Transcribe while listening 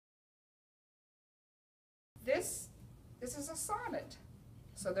this is a sonnet.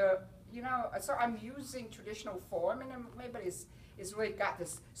 So there, you know, so I'm using traditional form, and maybe it's really got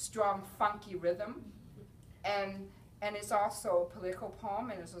this strong, funky rhythm, and it's also a political poem,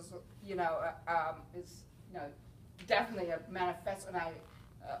 and it's also, you know, it's, you know, definitely a manifesto, and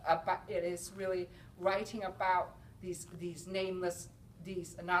it is really writing about these nameless,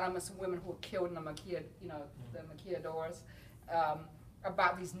 these anonymous women who were killed in the Maquiladoras,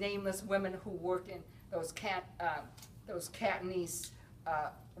 about these nameless women who work in those Cantonese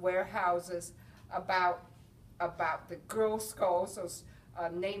warehouses, about the girl skulls, those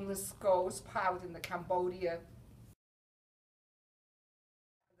nameless skulls piled in the Cambodia.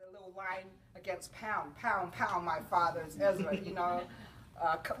 The little line against pound, pound, pound, my father's Ezra, you know,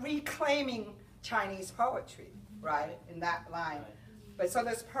 reclaiming Chinese poetry, right, in that line. But so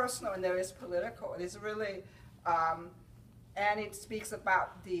there's personal and there is political. It is really, and it speaks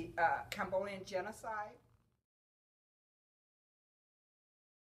about the Cambodian genocide.